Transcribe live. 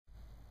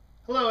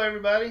Hello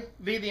everybody,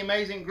 V the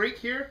Amazing Greek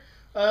here.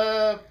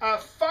 I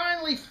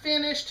finally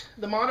finished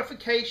the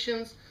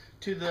modifications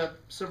to the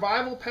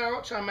survival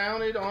pouch I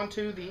mounted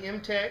onto the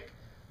Mtech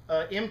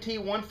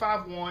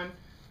MT151.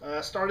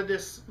 Started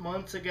this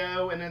months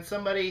ago, and then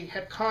somebody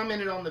had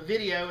commented on the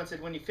video and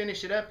said, when you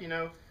finish it up,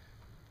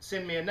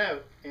 send me a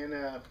note. And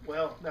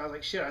well, I was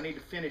like, shit, I need to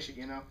finish it,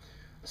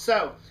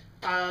 So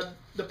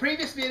the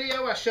previous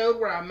video I showed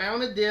where I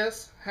mounted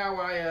this, how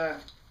I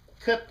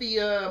cut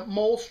the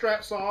mole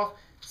straps off,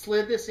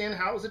 slid this in,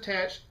 how it was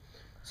attached.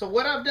 So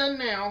what I've done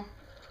now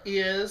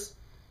is,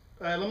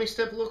 let me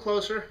step a little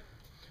closer.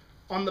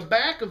 On the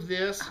back of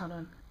this, hold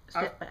on,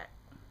 step back.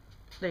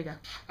 There you go.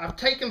 I've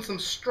taken some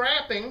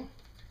strapping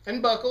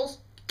and buckles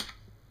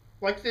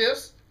like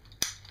this,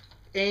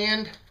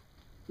 and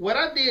what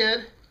I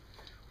did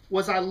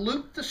was I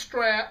looped the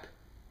strap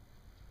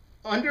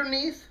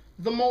underneath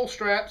the mole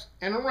straps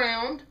and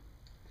around,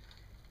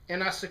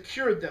 and I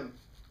secured them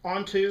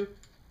onto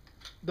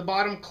the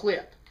bottom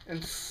clip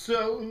and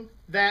sewn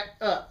that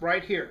up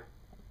right here.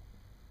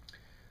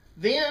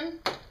 Then,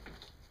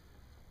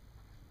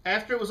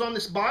 after it was on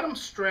this bottom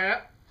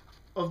strap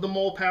of the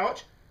mole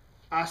pouch,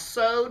 I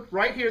sewed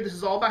right here. This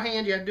is all by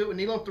hand. You have to do it with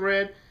needle and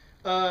thread.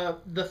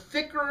 The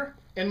thicker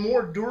and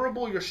more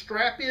durable your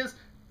strap is,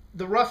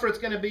 the rougher it's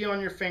going to be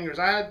on your fingers.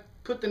 I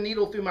put the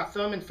needle through my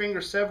thumb and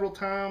finger several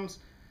times,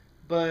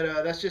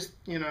 but that's just,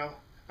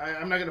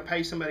 I'm not going to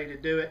pay somebody to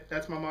do it.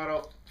 That's my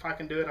motto. If I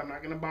can do it, I'm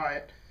not going to buy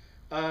it.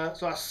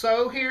 So I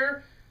sew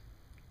here,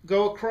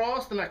 go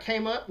across, then I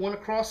came up, went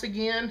across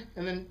again,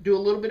 and then do a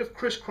little bit of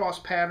crisscross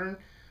pattern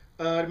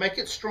to make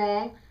it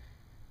strong.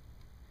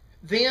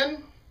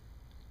 Then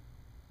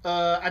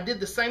I did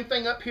the same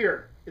thing up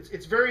here.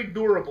 It's very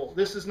durable.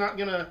 This is not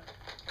going to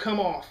come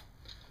off.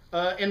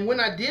 And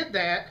when I did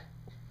that,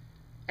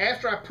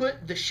 after I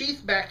put the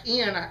sheath back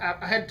in,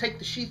 I had to take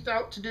the sheath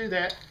out to do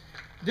that.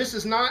 This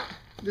is not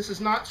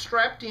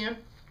strapped in.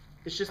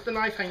 It's just the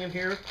knife hanging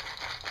here.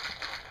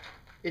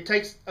 It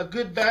takes a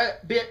good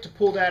bit to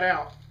pull that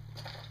out.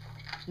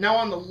 Now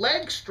on the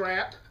leg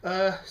strap,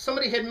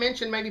 somebody had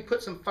mentioned maybe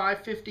put some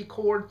 550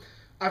 cord.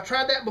 I've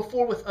tried that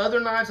before with other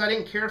knives. I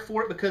didn't care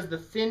for it because the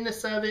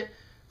thinness of it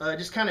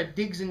just kind of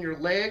digs in your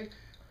leg.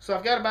 So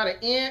I've got about an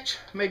inch,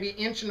 maybe 1.25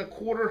 inches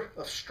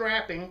of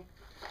strapping.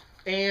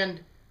 And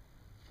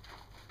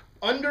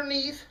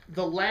underneath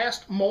the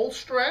last mole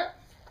strap,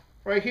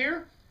 right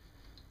here,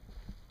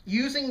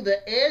 using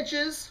the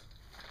edges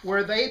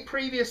where they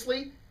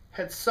previously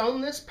had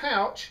sewn this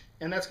pouch,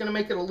 and that's going to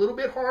make it a little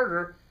bit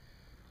harder,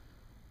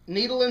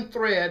 needle and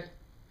thread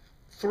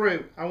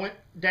through. I went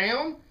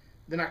down,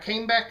 then I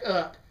came back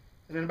up,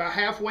 and then about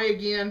halfway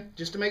again,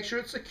 just to make sure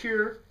it's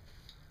secure.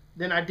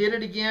 Then I did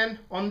it again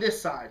on this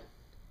side.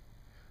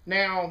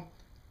 Now,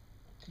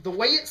 the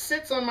way it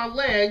sits on my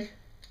leg,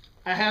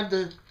 I have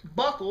the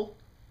buckle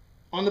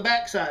on the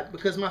back side,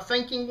 because my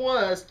thinking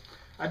was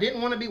I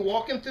didn't want to be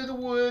walking through the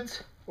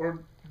woods or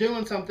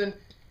doing something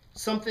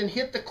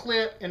hit the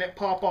clip and it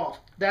pop off.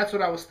 That's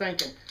what I was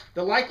thinking.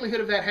 The likelihood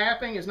of that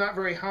happening is not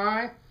very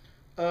high,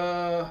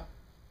 but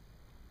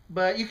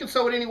you can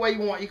sew it any way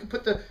you want. You can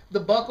put the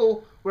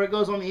buckle where it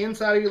goes on the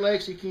inside of your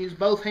leg, so you can use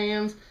both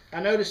hands.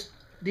 I noticed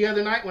the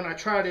other night when I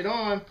tried it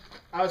on,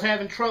 I was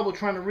having trouble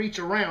trying to reach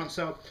around.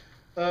 So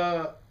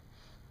I'm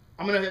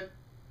going to,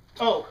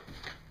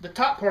 the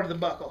top part of the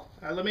buckle.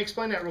 Let me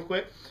explain that real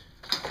quick.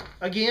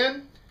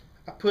 Again,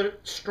 I put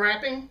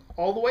strapping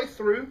all the way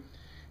through,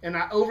 and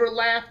I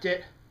overlapped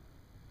it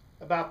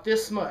about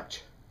this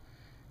much.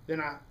 Then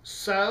I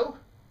sew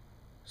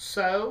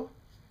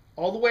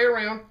all the way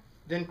around,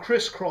 then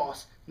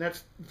crisscross. And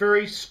that's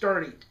very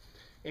sturdy.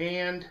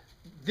 And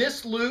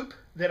this loop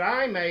that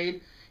I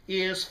made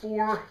is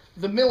for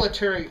the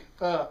military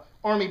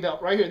army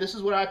belt right here. This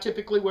is what I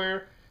typically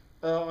wear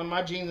on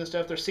my jeans and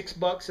stuff. They're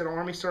 $6 at an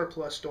army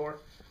surplus store.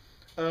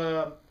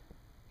 That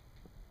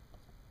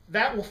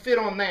will fit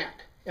on that.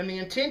 And the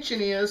intention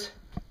is,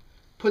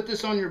 put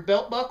this on your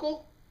belt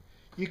buckle.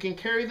 You can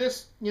carry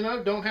this,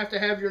 don't have to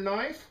have your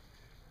knife.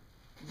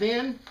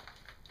 Then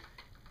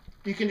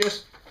you can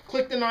just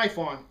click the knife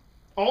on.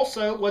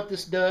 Also, what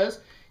this does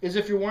is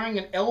if you're wearing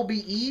an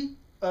LBE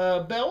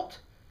belt,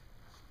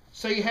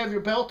 say you have your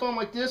belt on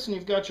like this and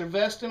you've got your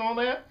vest and all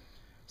that,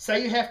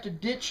 say you have to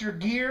ditch your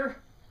gear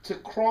to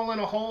crawl in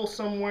a hole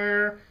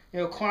somewhere,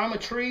 climb a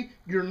tree,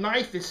 your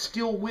knife is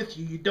still with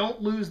you. You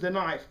don't lose the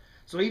knife.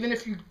 So even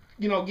if you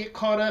get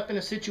caught up in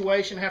a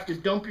situation, have to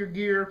dump your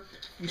gear,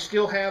 you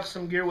still have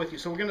some gear with you.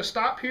 So we're going to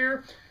stop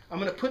here. I'm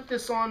going to put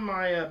this on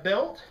my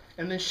belt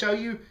and then show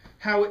you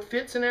how it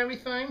fits and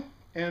everything.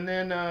 And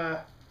then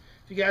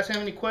if you guys have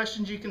any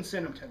questions, you can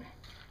send them to me.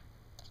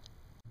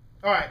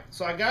 Alright,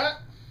 so I got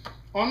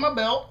on my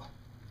belt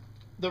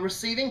the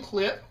receiving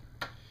clip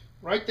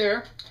right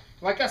there.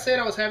 Like I said,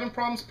 I was having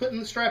problems putting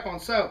the strap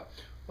on. So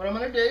what I'm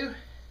going to do,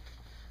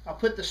 I'll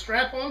put the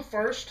strap on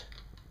first.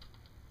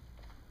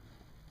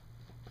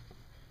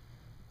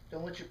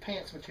 Don't let your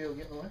pants material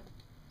get in the way.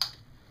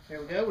 There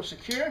we go, we're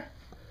secure.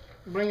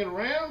 Bring it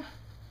around.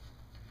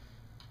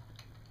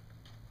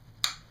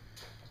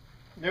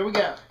 There we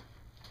go.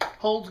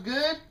 Holds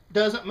good.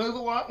 Doesn't move a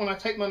lot when I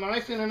take my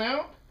knife in and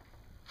out.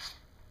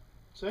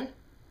 See?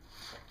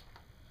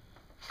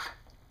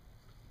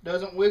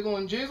 Doesn't wiggle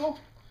and jiggle.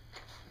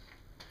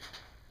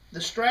 The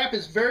strap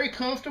is very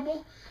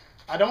comfortable.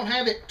 I don't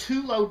have it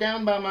too low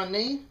down by my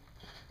knee.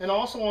 And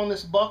also on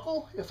this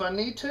buckle, if I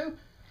need to,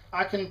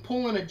 I can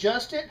pull and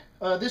adjust it.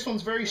 This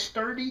one's very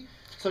sturdy,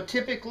 so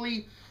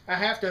typically I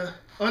have to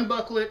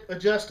unbuckle it,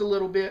 adjust a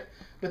little bit.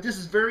 But this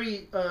is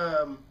very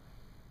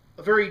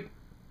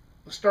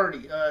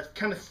sturdy,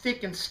 kind of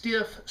thick and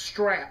stiff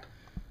strap.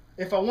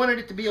 If I wanted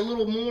it to be a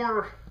little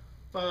more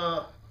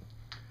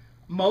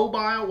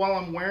mobile while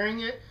I'm wearing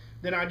it,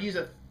 then I'd use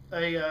a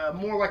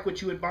more like what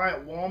you would buy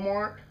at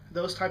Walmart,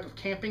 those type of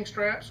camping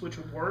straps, which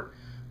would work.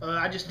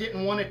 I just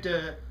didn't want it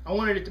to, I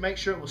wanted it to make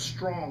sure it was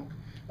strong.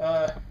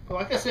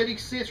 Like I said, you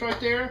can see it's right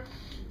there.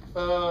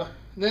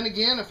 Then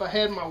again, if I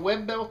had my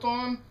web belt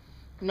on,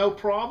 no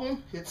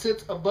problem. It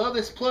sits above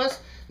this. Plus,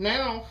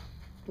 now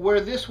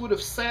where this would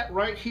have sat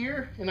right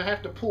here, and I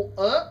have to pull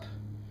up,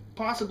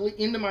 possibly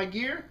into my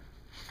gear,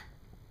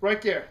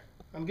 right there.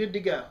 I'm good to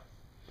go.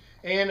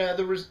 And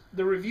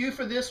the review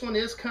for this one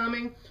is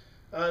coming.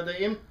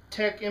 The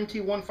Mtech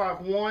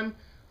MT151.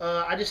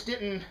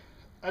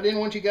 I didn't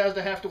want you guys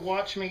to have to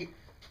watch me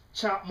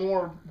chop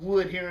more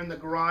wood here in the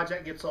garage.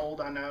 That gets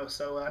old, I know.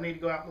 So I need to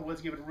go out in the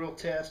woods, give it a real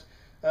test.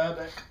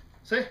 But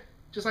see,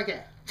 just like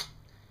that,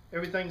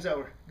 everything's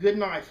over. Good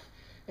knife,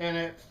 and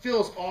it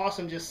feels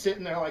awesome just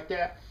sitting there like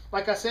that.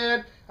 Like I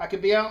said, I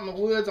could be out in the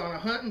woods on a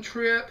hunting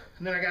trip,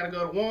 and then I got to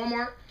go to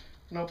Walmart.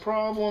 No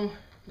problem.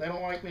 They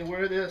don't like me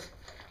wear this.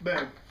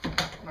 Boom,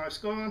 knife's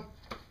gone.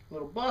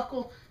 Little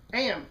buckle.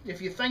 And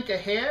if you think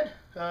ahead,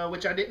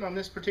 which I didn't on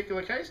this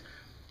particular case,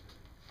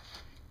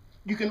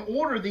 you can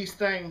order these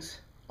things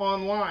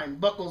online,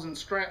 buckles and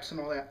straps and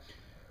all that.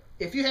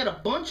 If you had a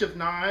bunch of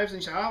knives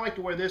and you say, I like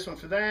to wear this one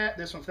for that,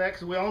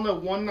 because we all know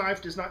one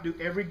knife does not do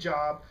every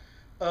job,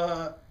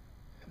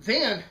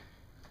 then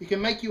you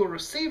can make you a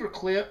receiver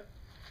clip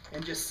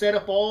and just set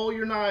up all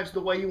your knives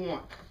the way you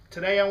want.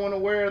 Today I want to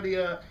wear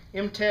the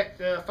Mtech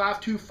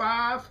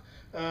 525.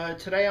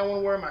 Today I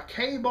want to wear my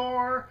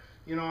K-bar.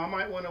 You know, I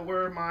might want to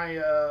wear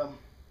my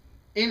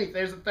anything.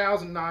 There's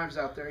 1,000 knives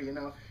out there, you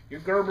know. Your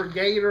Gerber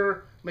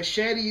Gator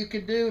machete you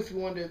could do if you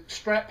wanted to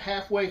strap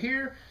halfway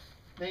here.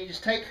 Then you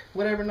just take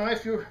whatever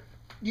knife you're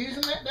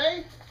using that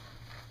day.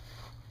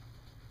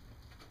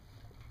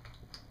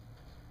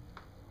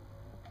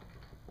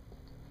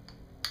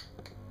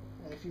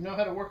 And if you know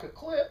how to work a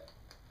clip,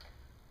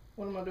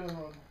 what am I doing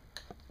wrong?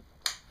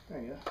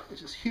 There you go.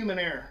 It's just human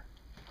error.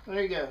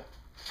 There you go.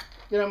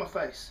 Get out of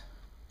my face.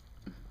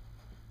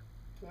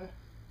 Okay.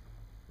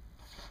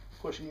 Of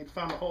course, you need to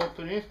find the hole to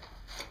put in.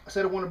 I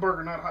said I want a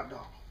burger, not a hot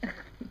dog.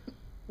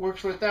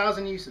 Works for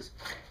 1,000 uses.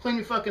 Clean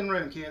your fucking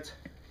room, kids.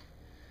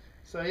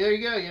 So there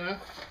you go, you know.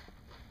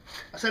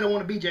 I said I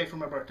want a BJ for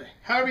my birthday.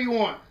 However you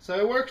want. So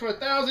it works for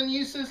 1,000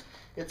 uses.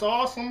 It's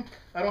awesome.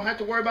 I don't have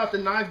to worry about the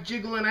knife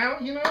jiggling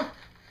out, you know.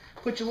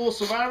 Put your little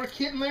survivor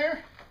kit in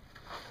there,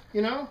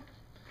 you know.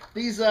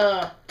 These,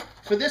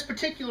 for this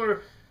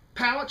particular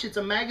pouch, it's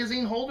a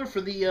magazine holder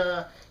for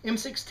the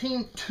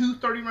M16 two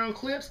 30-round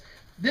clips.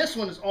 This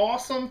one is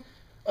awesome.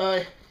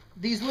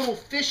 These little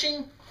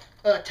fishing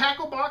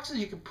tackle boxes,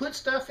 you can put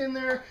stuff in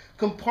there,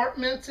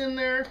 compartments in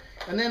there,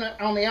 and then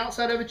on the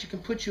outside of it you can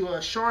put you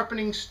a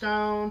sharpening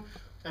stone,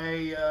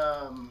 a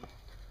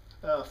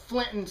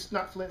flint and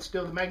not flint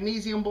steel, the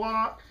magnesium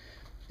block.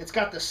 It's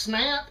got the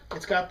snap,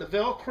 it's got the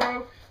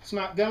Velcro, it's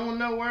not going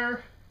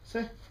nowhere.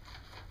 See?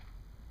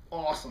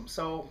 Awesome.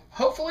 So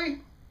hopefully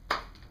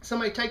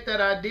somebody take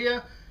that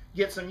idea,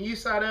 get some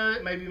use out of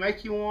it, maybe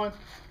make you one.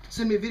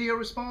 Send me a video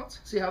response,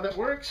 see how that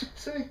works.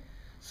 See?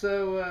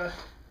 So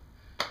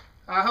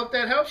I hope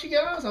that helps you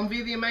guys. I'm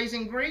V the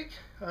Amazing Greek,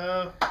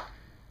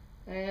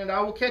 and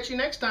I will catch you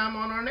next time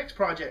on our next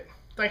project.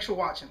 Thanks for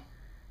watching.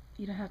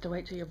 You don't have to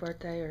wait till your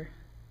birthday or